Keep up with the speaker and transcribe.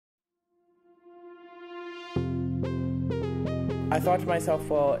I thought to myself,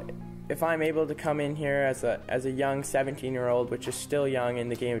 well, if I'm able to come in here as a young 17-year-old, which is still young in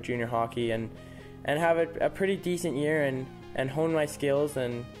the game of junior hockey, and have a pretty decent year and hone my skills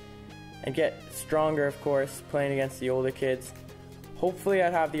and get stronger, of course, playing against the older kids, hopefully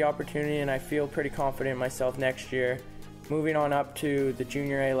I'd have the opportunity, and I feel pretty confident in myself next year, moving on up to the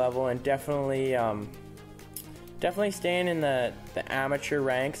junior A level and definitely staying in the amateur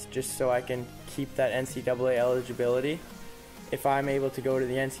ranks just so I can keep that NCAA eligibility. If I'm able to go to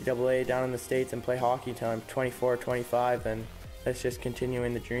the NCAA down in the States and play hockey until I'm 24 or 25, then that's just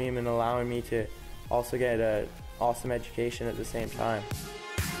continuing the dream and allowing me to also get an awesome education at the same time.